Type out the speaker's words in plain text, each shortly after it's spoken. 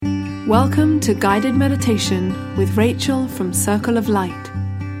Welcome to Guided Meditation with Rachel from Circle of Light.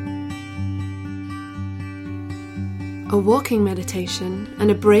 A walking meditation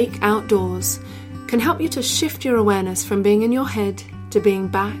and a break outdoors can help you to shift your awareness from being in your head to being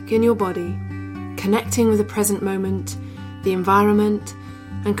back in your body, connecting with the present moment, the environment,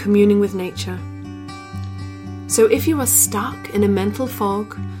 and communing with nature. So if you are stuck in a mental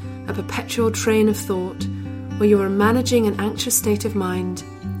fog, a perpetual train of thought, or you are managing an anxious state of mind,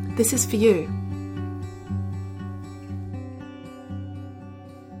 this is for you.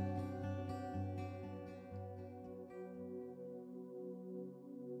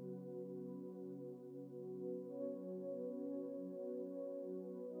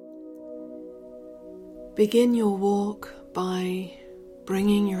 Begin your walk by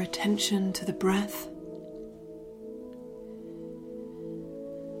bringing your attention to the breath.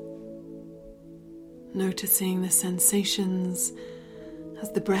 Noticing the sensations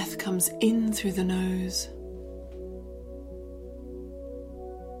as the breath comes in through the nose.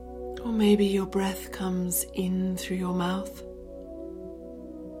 Or maybe your breath comes in through your mouth.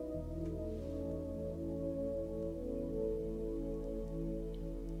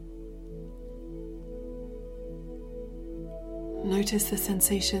 Notice the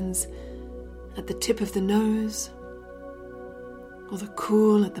sensations at the tip of the nose or the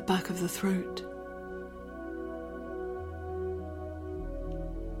cool at the back of the throat.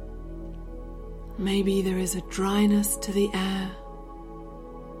 Maybe there is a dryness to the air.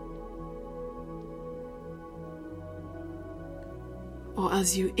 Or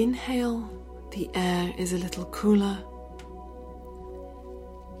as you inhale, the air is a little cooler.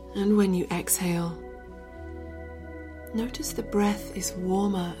 And when you exhale, notice the breath is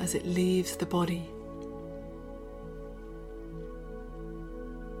warmer as it leaves the body.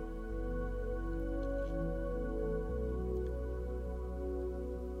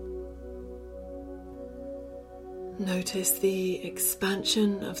 Notice the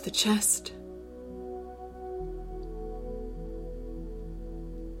expansion of the chest.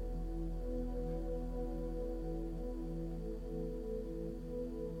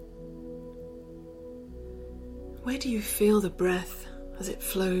 Where do you feel the breath as it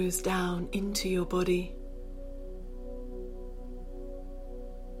flows down into your body?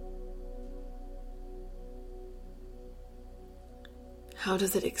 How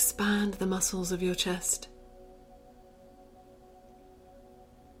does it expand the muscles of your chest?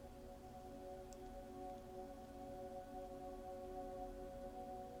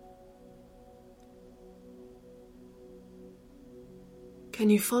 Can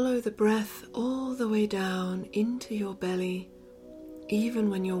you follow the breath all the way down into your belly,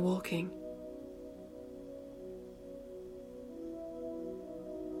 even when you're walking?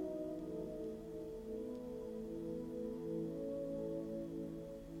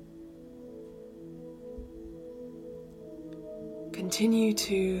 Continue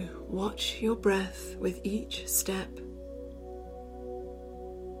to watch your breath with each step.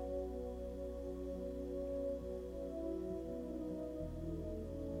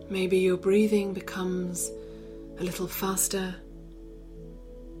 Maybe your breathing becomes a little faster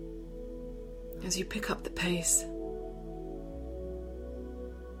as you pick up the pace.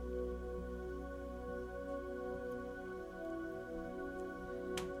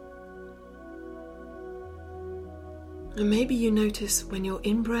 And maybe you notice when your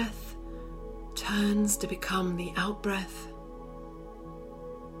in-breath turns to become the out-breath.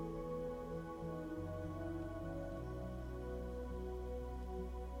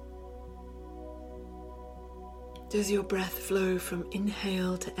 Does your breath flow from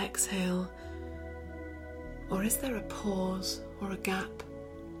inhale to exhale, or is there a pause or a gap?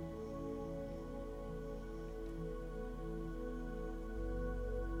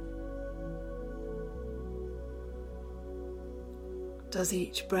 Does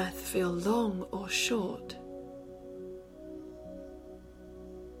each breath feel long or short?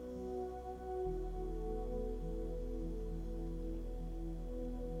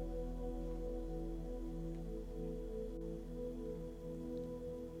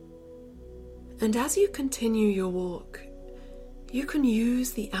 And as you continue your walk, you can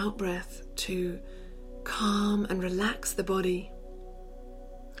use the out-breath to calm and relax the body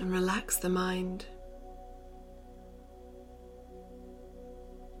and relax the mind.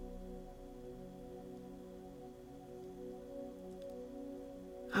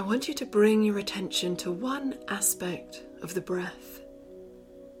 I want you to bring your attention to one aspect of the breath,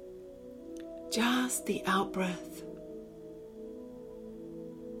 just the out-breath.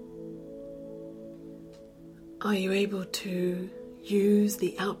 Are you able to use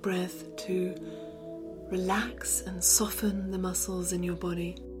the out-breath to relax and soften the muscles in your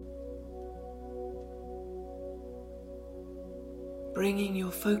body? Bringing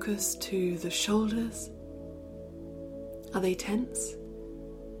your focus to the shoulders. Are they tense?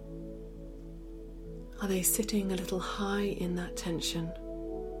 Are they sitting a little high in that tension?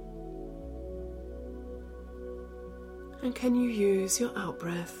 And can you use your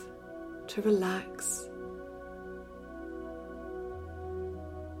out-breath to relax?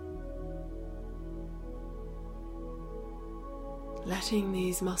 Letting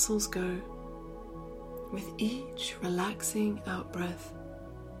these muscles go with each relaxing out-breath.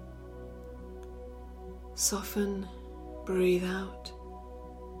 Soften, breathe out.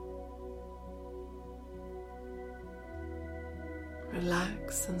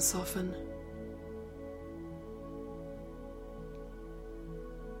 Relax and soften.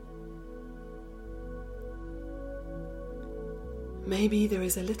 Maybe there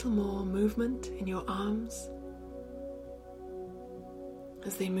is a little more movement in your arms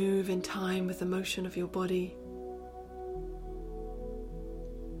as they move in time with the motion of your body.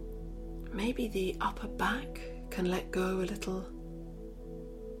 Maybe the upper back can let go a little.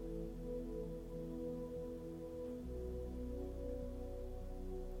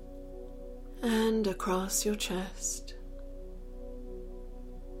 And across your chest.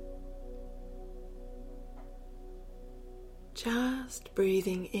 Just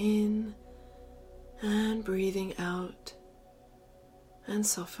breathing in and breathing out, and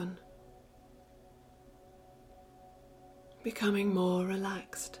soften, becoming more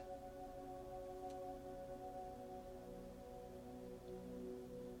relaxed.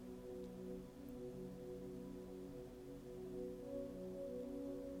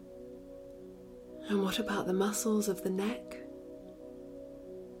 And what about the muscles of the neck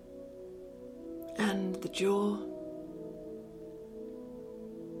and the jaw?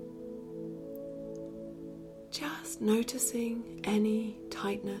 Just noticing any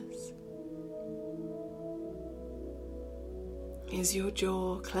tightness. Is your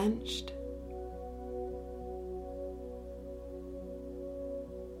jaw clenched?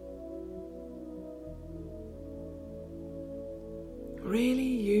 Really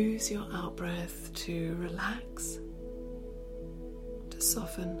use your out-breath to relax, to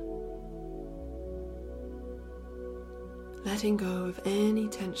soften, letting go of any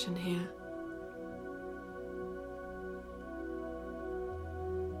tension here.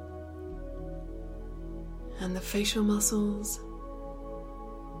 And the facial muscles,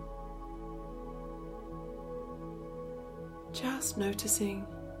 just noticing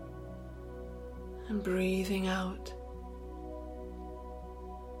and breathing out.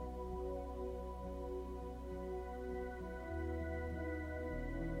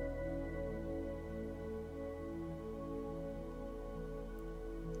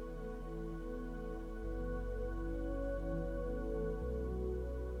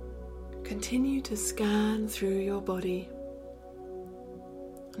 Continue to scan through your body.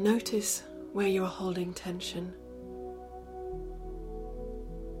 Notice where you are holding tension.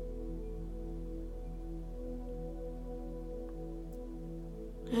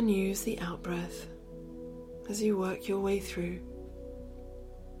 And use the out-breath as you work your way through.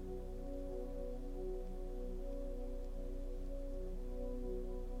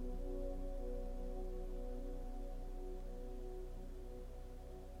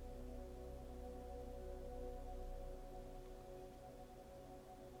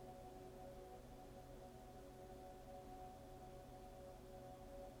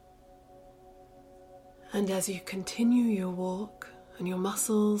 And as you continue your walk and your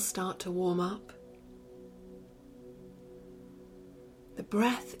muscles start to warm up, the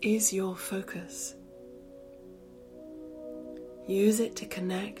breath is your focus. Use it to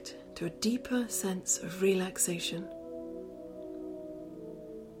connect to a deeper sense of relaxation.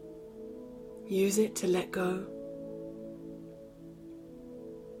 Use it to let go.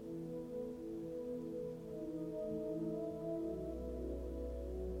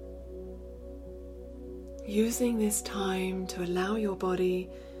 Using this time to allow your body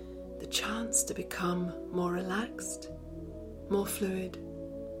the chance to become more relaxed, more fluid,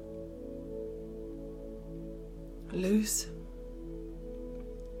 loose,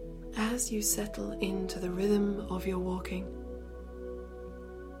 as you settle into the rhythm of your walking.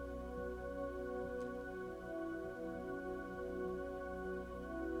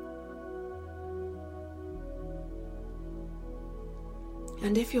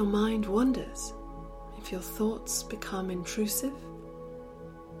 And if your mind wanders, if your thoughts become intrusive,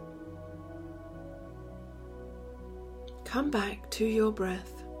 come back to your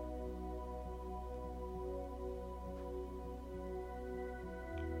breath.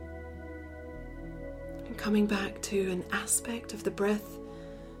 And coming back to an aspect of the breath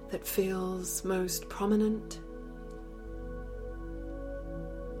that feels most prominent,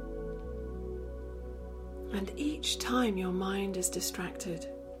 And each time your mind is distracted,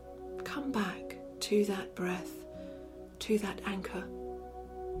 come back to that breath, to that anchor.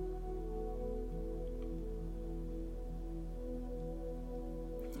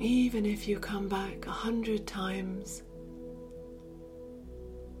 Even if you come back 100 times,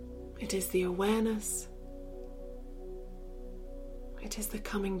 it is the awareness, it is the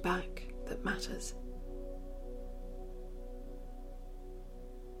coming back that matters.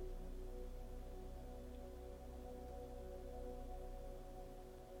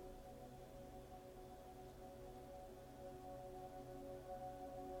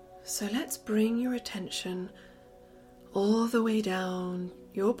 So let's bring your attention all the way down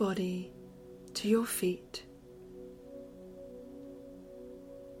your body to your feet.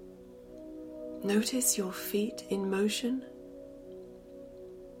 Notice your feet in motion.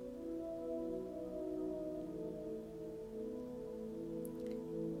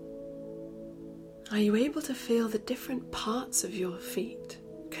 Are you able to feel the different parts of your feet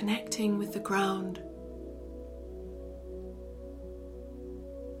connecting with the ground?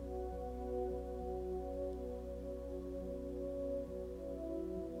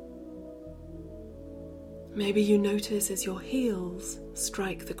 Maybe you notice as your heels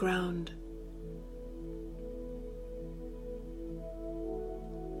strike the ground,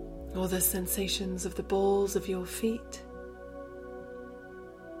 or the sensations of the balls of your feet,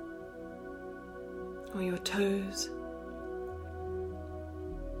 or your toes.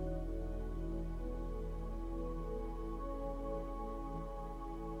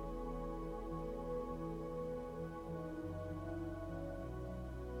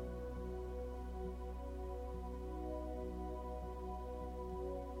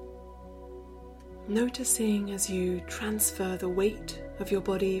 Noticing as you transfer the weight of your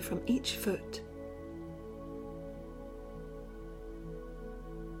body from each foot.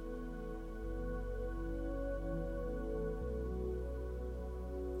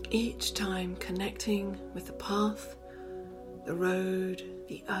 Each time connecting with the path, the road,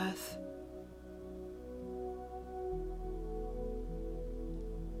 the earth.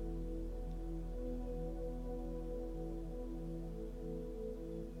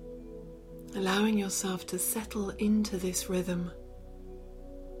 Allowing yourself to settle into this rhythm.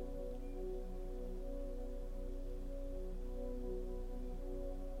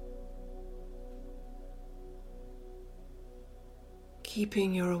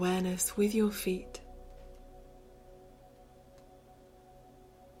 Keeping your awareness with your feet.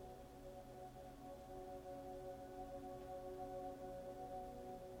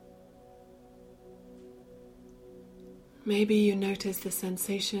 Maybe you notice the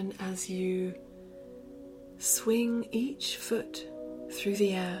sensation as you swing each foot through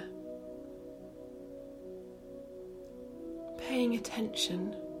the air, paying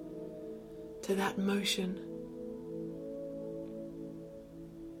attention to that motion.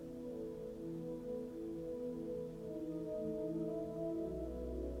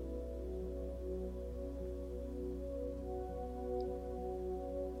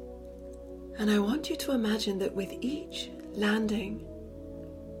 And I want you to imagine that with each landing,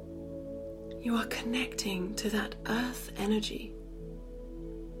 you are connecting to that earth energy.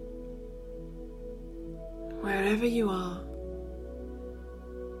 Wherever you are,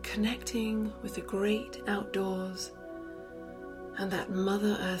 connecting with the great outdoors and that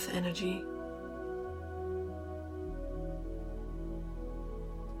Mother Earth energy.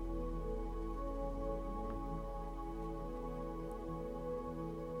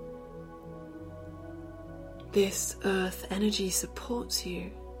 This earth energy supports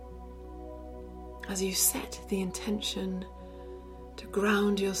you as you set the intention to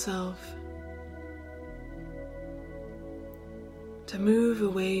ground yourself, to move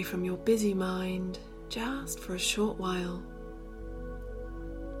away from your busy mind just for a short while.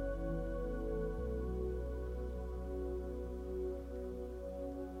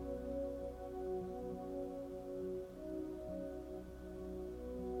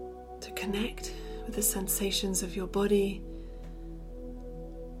 To connect with the sensations of your body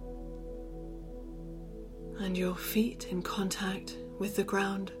and your feet in contact with the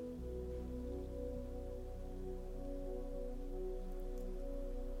ground.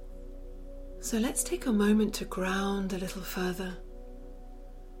 So let's take a moment to ground a little further.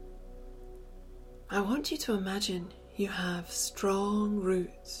 I want you to imagine you have strong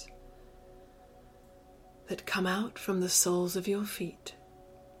roots that come out from the soles of your feet.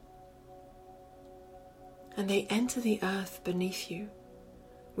 And they enter the earth beneath you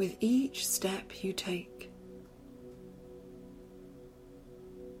with each step you take.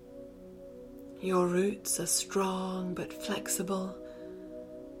 Your roots are strong but flexible.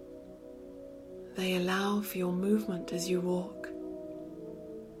 They allow for your movement as you walk.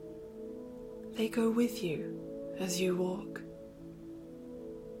 They go with you as you walk.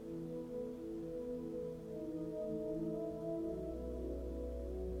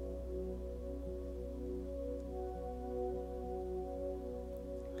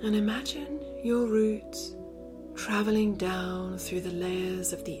 And imagine your roots traveling down through the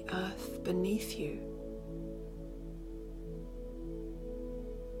layers of the earth beneath you,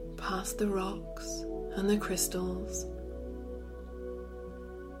 past the rocks and the crystals,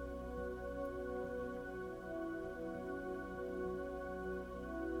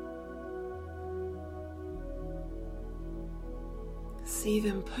 see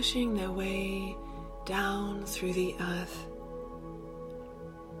them pushing their way down through the earth,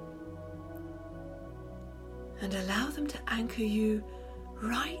 and allow them to anchor you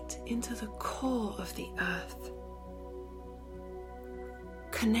right into the core of the earth,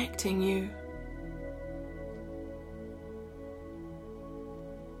 connecting you.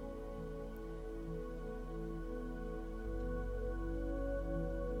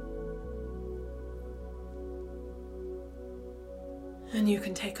 And you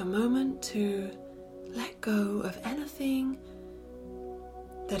can take a moment to let go of anything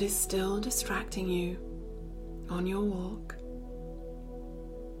that is still distracting you on your walk.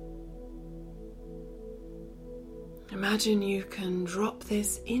 Imagine you can drop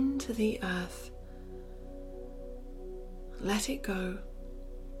this into the earth. Let it go,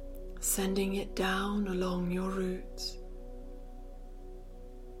 sending it down along your roots.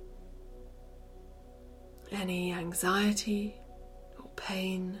 Any anxiety or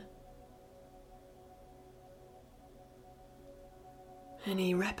pain,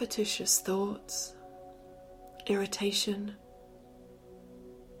 any repetitious thoughts, irritation,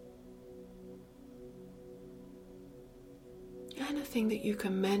 anything that you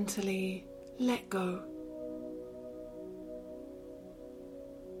can mentally let go.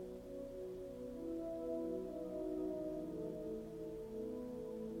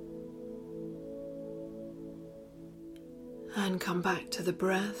 And come back to the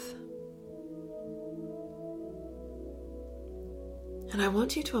breath. And I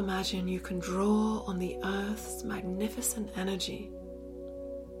want you to imagine you can draw on the earth's magnificent energy,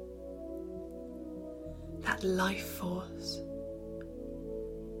 that life force.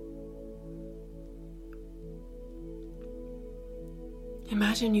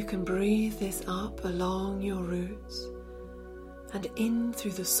 Imagine you can breathe this up along your roots and in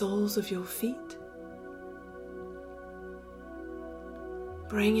through the soles of your feet,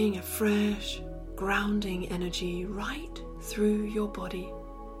 bringing a fresh, grounding energy right through your body.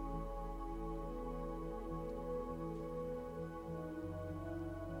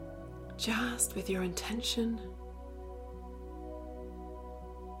 Just with your intention,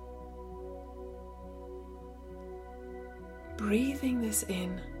 breathing this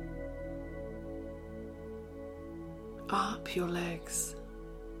in, up your legs,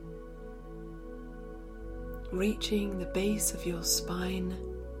 reaching the base of your spine,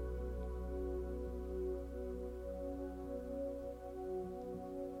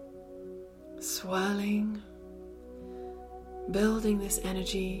 swirling, building this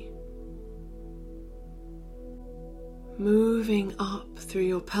energy, moving up through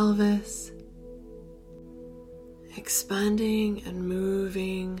your pelvis, expanding and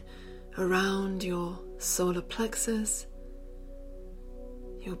moving around your solar plexus,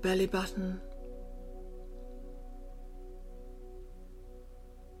 your belly button,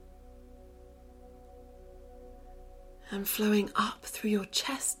 and flowing up through your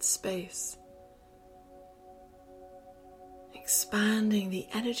chest space, expanding the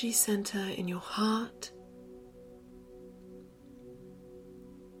energy center in your heart,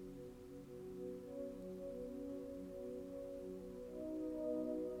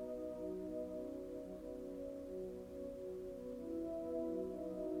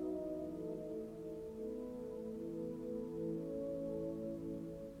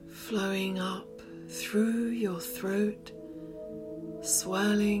 flowing up through your throat,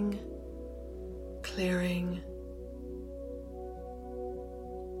 swirling, clearing,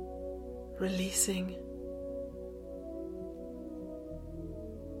 releasing.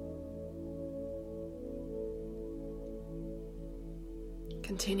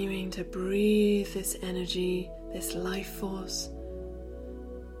 Continuing to breathe this energy, this life force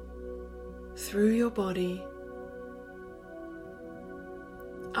through your body,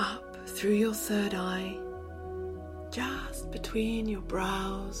 up through your third eye, just between your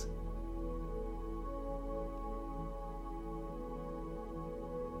brows,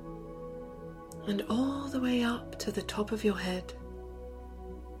 and all the way up to the top of your head.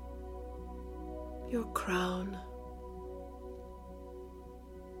 crown.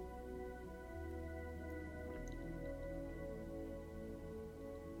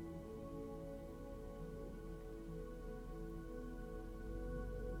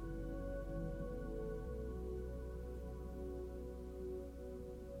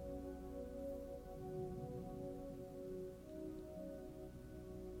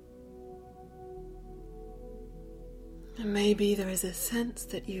 And maybe there is a sense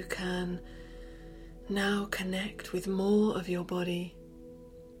that you can now connect with more of your body.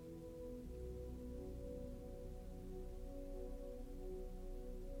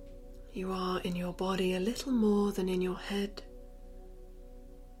 You are in your body a little more than in your head.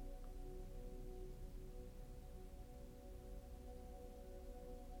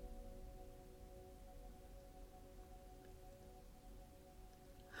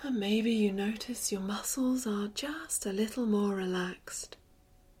 And maybe you notice your muscles are just a little more relaxed.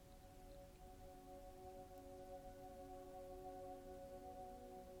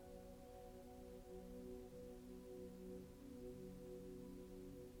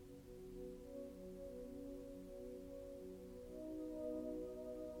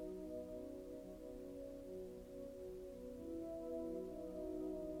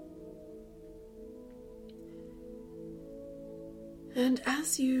 And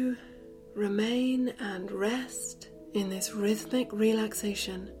as you remain and rest in this rhythmic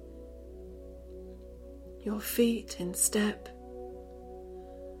relaxation, your feet in step,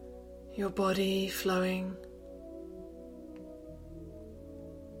 your body flowing,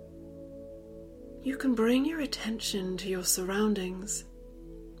 you can bring your attention to your surroundings.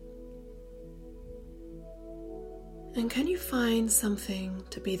 And can you find something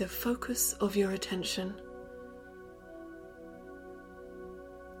to be the focus of your attention?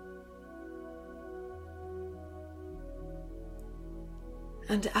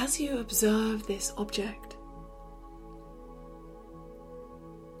 And as you observe this object,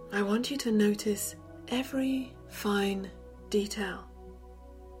 I want you to notice every fine detail.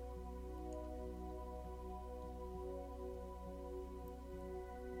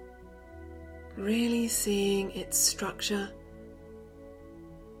 Really seeing its structure,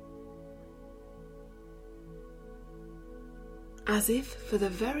 as if for the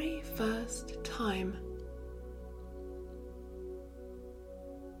very first time.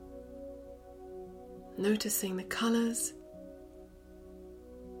 Noticing the colors,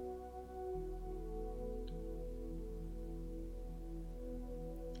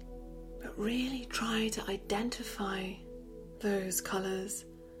 but really try to identify those colors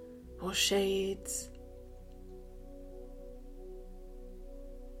or shades.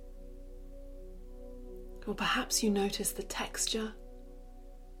 Or perhaps you notice the texture.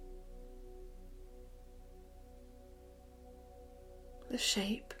 The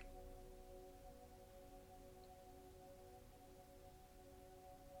shape.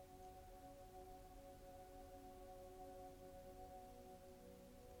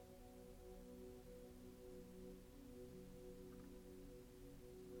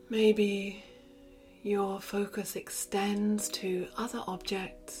 Maybe your focus extends to other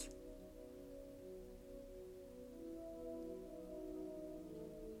objects.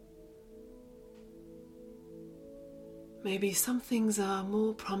 Maybe some things are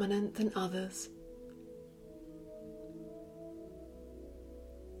more prominent than others.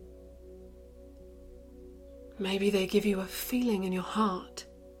 Maybe they give you a feeling in your heart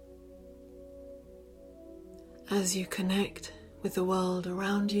as you connect with the world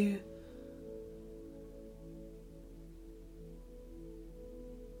around you.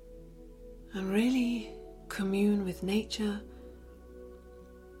 And really commune with nature,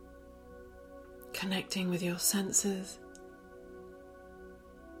 connecting with your senses.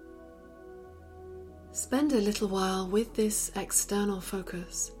 Spend a little while with this external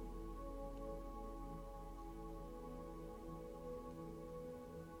focus.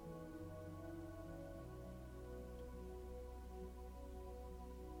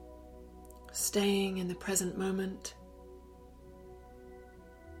 Staying in the present moment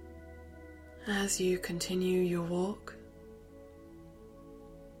as you continue your walk.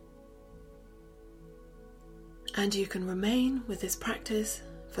 And you can remain with this practice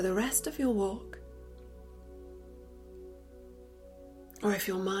for the rest of your walk. Or if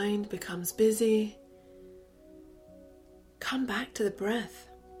your mind becomes busy, come back to the breath,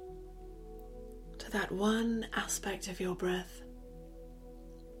 to that one aspect of your breath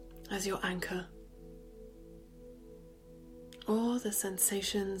as your anchor, or the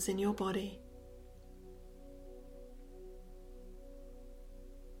sensations in your body.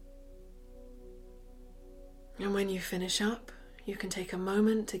 And when you finish up, you can take a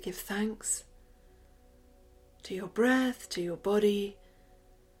moment to give thanks to your breath, to your body,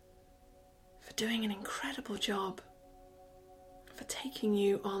 for doing an incredible job, for taking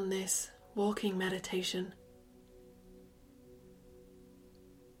you on this walking meditation.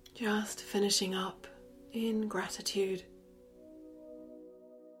 Just finishing up in gratitude